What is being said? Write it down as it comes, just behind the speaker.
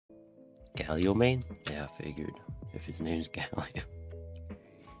Galio main? Yeah, I figured. If his name's Galio.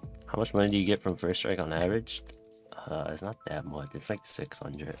 How much money do you get from first strike on average? It's not that much. It's like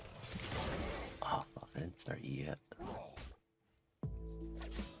 600. Oh, fuck, I didn't start E yet.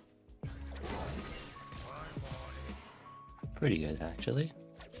 Pretty good, actually.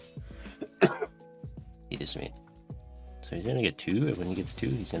 He just made. So he's gonna get 2, and when he gets 2,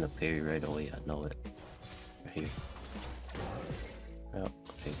 he's gonna parry right away. I know it. Right here. Oh,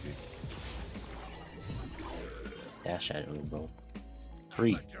 figured. Dash at it, bro.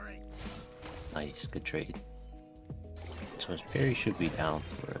 3. Nice, good trade. So his parry should be down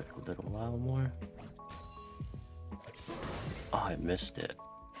for a little while more. Oh, I missed it.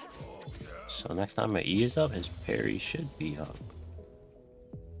 So next time my E is up, his parry should be up.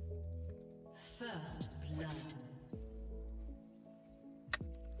 First blood.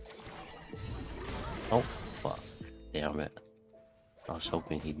 Oh, fuck. Damn it. I was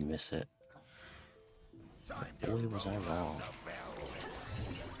hoping he'd miss it. Boy, was I wrong.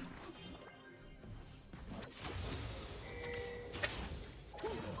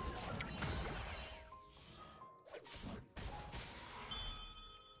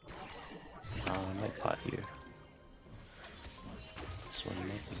 I might pot here. This one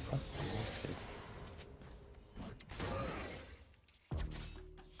might be pot. That's good.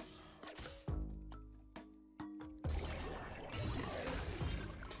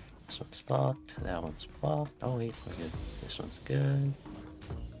 This one's fucked. That one's fucked. Oh wait, we're good. This one's good.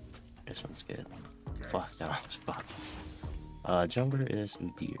 This one's good. Fuck, that one's fucked. Jungler is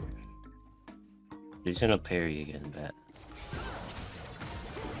Udyr. He's gonna parry again, bet.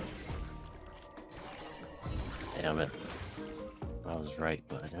 Damn it. I was right,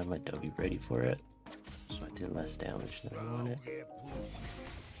 but I didn't have my W ready for it. So I did less damage than I wanted.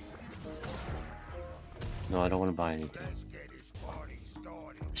 No, I don't want to buy anything.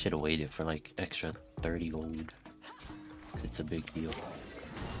 I should have waited for like extra 30 gold. Because it's a big deal.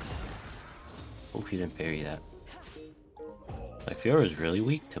 Hope he didn't parry that. My Fiora is really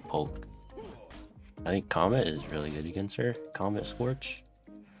weak to poke. I think Comet is really good against her. Comet Scorch.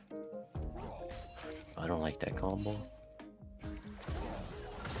 I don't like that combo.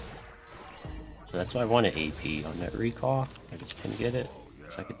 So that's why I wanted AP on that recall. I just couldn't get it.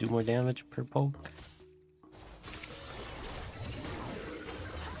 So I could do more damage per poke.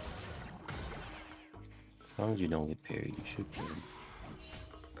 As long as you don't get parried, you should be good.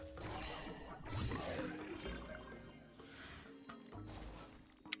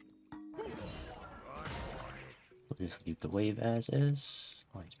 We'll just leave the wave as is.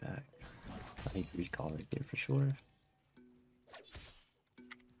 Oh, he's back. I need recall right there for sure.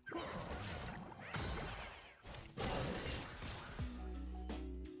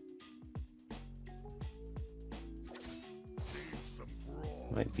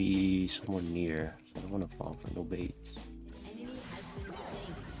 Might be somewhere near, so I don't want to fall for no baits.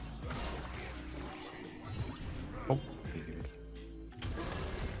 Oh, figured.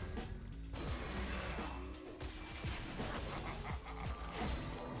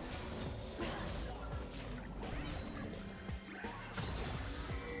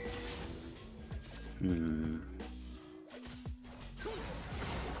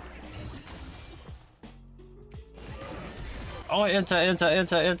 Oh,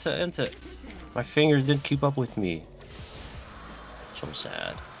 enter. My fingers didn't keep up with me. So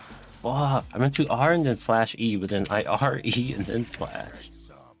sad. Fuck, I meant to R and then flash E, but then I R E and then flash.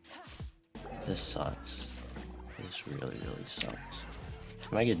 This sucks. This really sucks.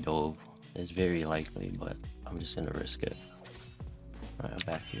 I might get dove. It's very likely, but I'm just gonna risk it. Alright, I'm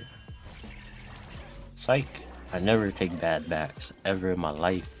back here. Psych. I never take bad backs ever in my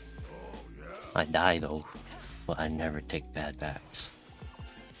life. I die though, but I never take bad backs.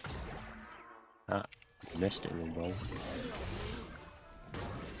 Ah, missed it, bro.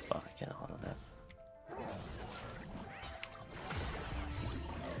 Fuck, I can't auto that.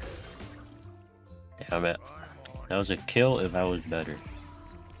 Damn it. That was a kill if I was better.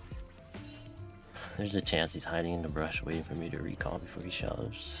 There's a chance he's hiding in the brush waiting for me to recall before he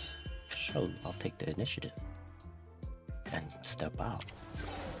shows. So I'll take the initiative and step out.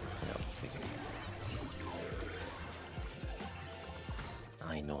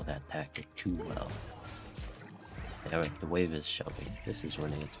 I know that tactic too well. Alright, the wave is shoving. This is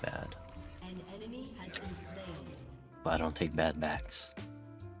when it gets bad. An enemy has been slain. But I don't take bad backs.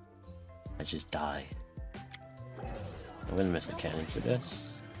 I just die. I'm gonna miss the cannon for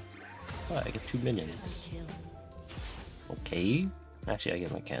this. Oh, I get 2 minions. Okay. Actually, I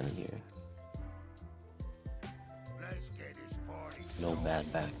get my cannon here. No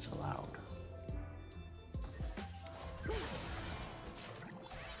bad backs allowed.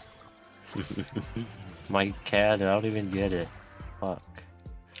 My cat, I don't even get it. Fuck.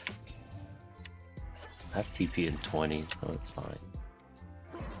 I have TP in 20, so it's fine.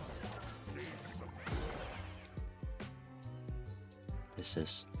 This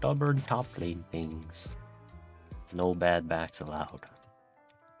is stubborn top lane things. No bad backs allowed.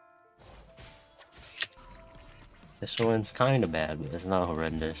 This one's kinda bad, but it's not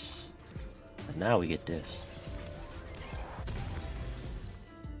horrendous. And now we get this.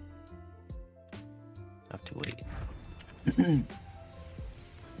 I have to wait.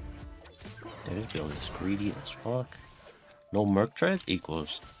 This build is greedy as fuck. No Merc Tread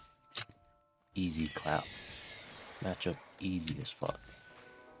equals easy clap. Matchup easy as fuck.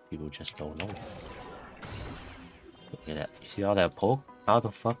 People just don't know. Look at that. You see all that poke? How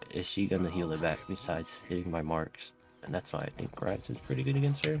the fuck is she gonna heal it back besides hitting my marks? And that's why I think Gragas is pretty good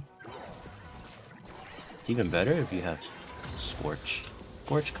against her. It's even better if you have Scorch.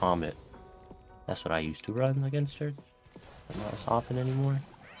 Scorch Comet. That's what I used to run against her. But not as often anymore.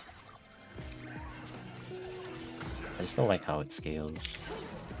 I just don't like how it scales.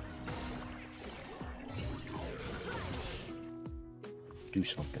 Do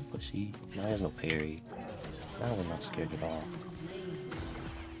something, pussy. Now he has no parry. Now we're not scared at all.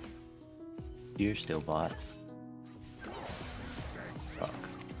 You're still bot. Fuck.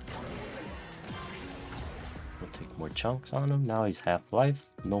 We'll take more chunks on him. Now he's half life.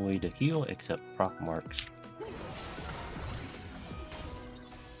 No way to heal except proc marks.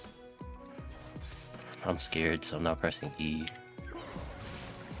 I'm scared, so I'm not pressing E.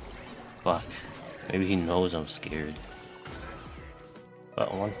 Fuck. Maybe he knows I'm scared.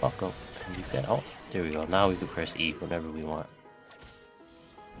 But one fuck up. And you get out. There we go. Now we can press E whenever we want.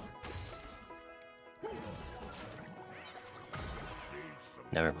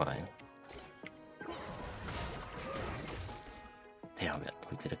 Never mind. Damn it.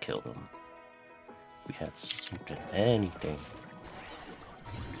 We could have killed him. We had something. Anything.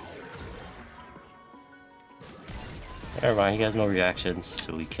 Never mind. He has no reactions,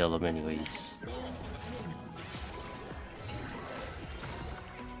 so we kill him anyways.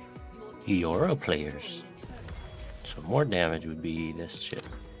 Fiora players. So more damage would be this shit.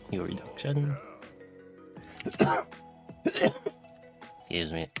 Heal reduction.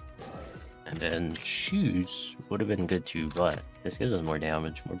 Excuse me. And then shoes would have been good too, but this gives us more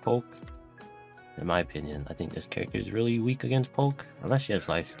damage, more poke. In my opinion, I think this character is really weak against poke, unless she has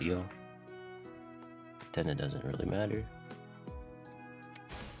lifesteal. Then it doesn't really matter.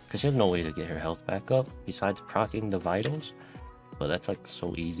 Because she has no way to get her health back up, besides proccing the vitals. But that's like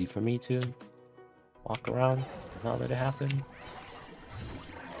so easy for me to walk around and not let it happen.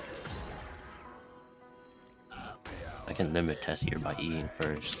 I can limit test here by Eing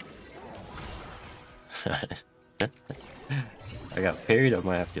first. I got parried, I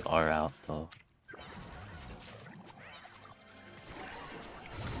might have to R out though.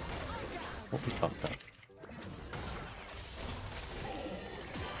 Oh, we fucked up.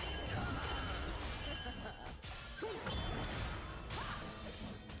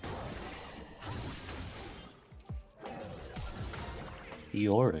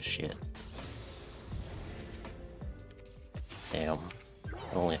 Fiora shit. Damn.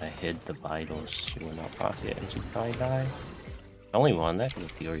 Only I hid the vitals, she will not profit and she'd probably die. I only won that because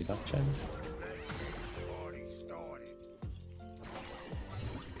of Fiora reduction.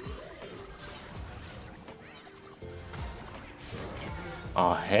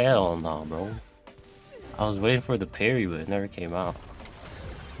 Oh hell no, bro. I was waiting for the parry, but it never came out.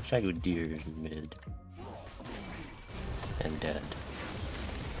 Wish I could deer mid. And dead.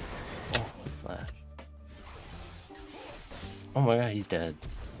 Oh, flash. Oh my god, he's dead.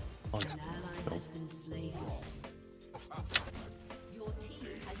 Oh, it's... Nope.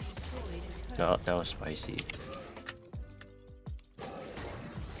 No, that was spicy.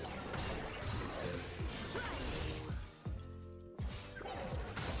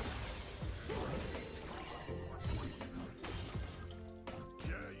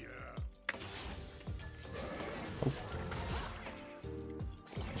 Oh.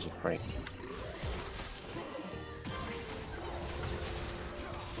 There's a prank.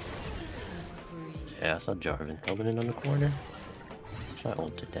 Yeah, I saw Jarvan coming in on the corner. So I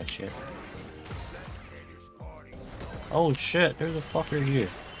ulted that shit. Oh shit, there's a fucker here.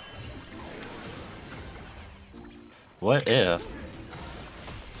 What if...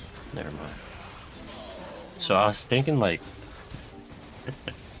 Never mind. So I was thinking like...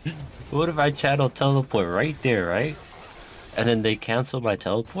 what if I channel teleport right there, right? And then they cancel my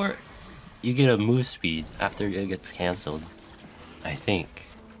teleport? You get a move speed after it gets cancelled. I think.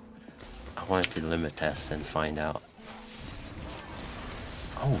 I wanted to limit test and find out.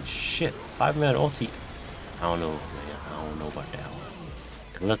 Oh shit, 5-man ulti. I don't know, man. I don't know about that one.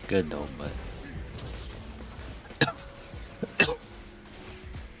 It looked good though, but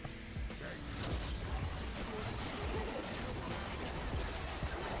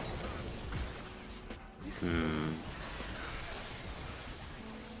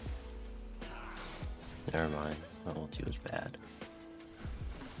never mind. My ulti was bad.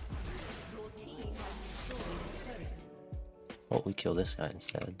 Oh, we kill this guy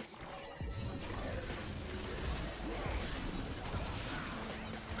instead.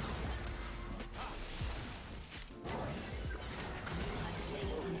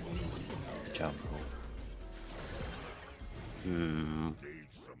 Good job, bro.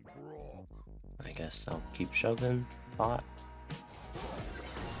 I guess I'll keep shoving. Bot.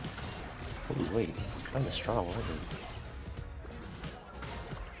 Oh, wait. Kind of strong, wasn't it?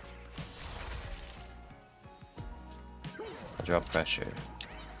 I'll drop pressure.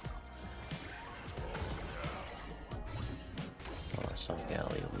 Oh, some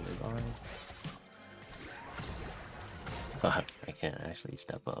galley over the line. But I can't actually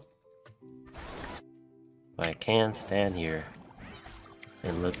step up. But I can stand here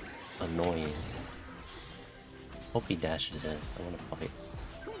and look annoying. Hope he dashes in. I want to fight.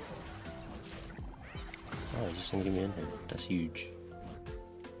 Oh, he's just gonna get me in here. That's huge.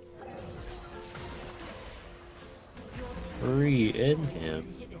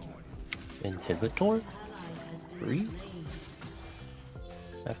 Inhibitor? 3?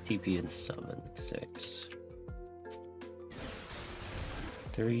 FTP in 7, 6.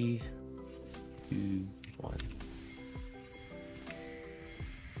 3, 2, 1.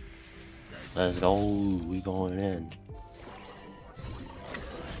 Let's go. We going in.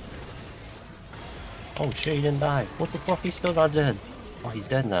 Oh shit, he didn't die. What the fuck? He's still not dead. Oh, he's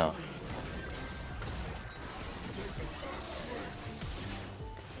dead now.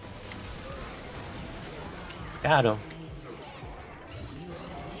 Got him.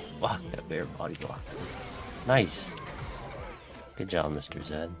 Fuck, that bear body block. Nice. Good job, Mr.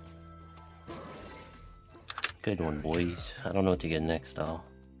 Zed. Good one, boys. I don't know what to get next, though.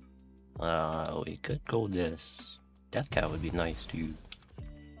 We could go this. Death Cat would be nice, too.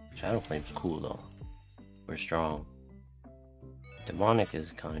 Shadow Flame's cool, though. We're strong. Demonic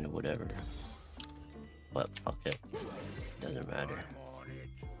is kind of whatever. But fuck it. Doesn't matter.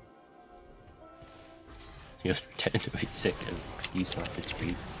 He was pretending to be sick as an excuse not to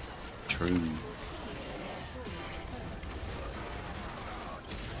treat. True.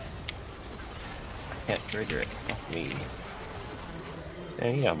 I can't trigger it. Fuck me.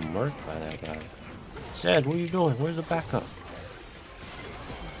 Man, he got murked by that guy. Zed, what are you doing? Where's the backup?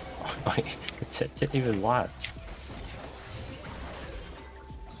 It didn't even watch.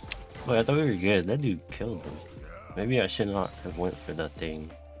 Wait, I thought we were good. That dude killed him. Maybe I should not have went for that thing.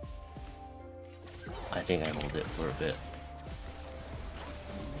 I think I hold it for a bit.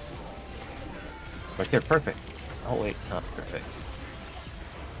 Right there, perfect. Oh wait, not perfect.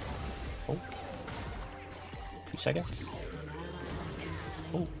 Oh. 2 seconds.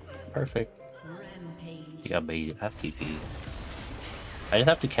 Oh, perfect. You got baited. FTP. I just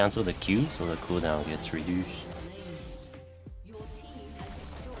have to cancel the Q so the cooldown gets reduced.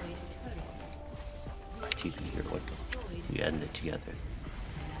 TP here, what the? We end it together.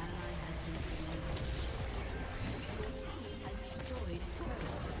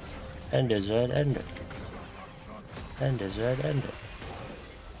 End it, Zed, end it. End it, Zed, end it.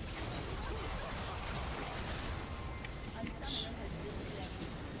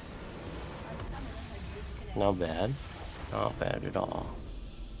 Not bad. Not bad at all.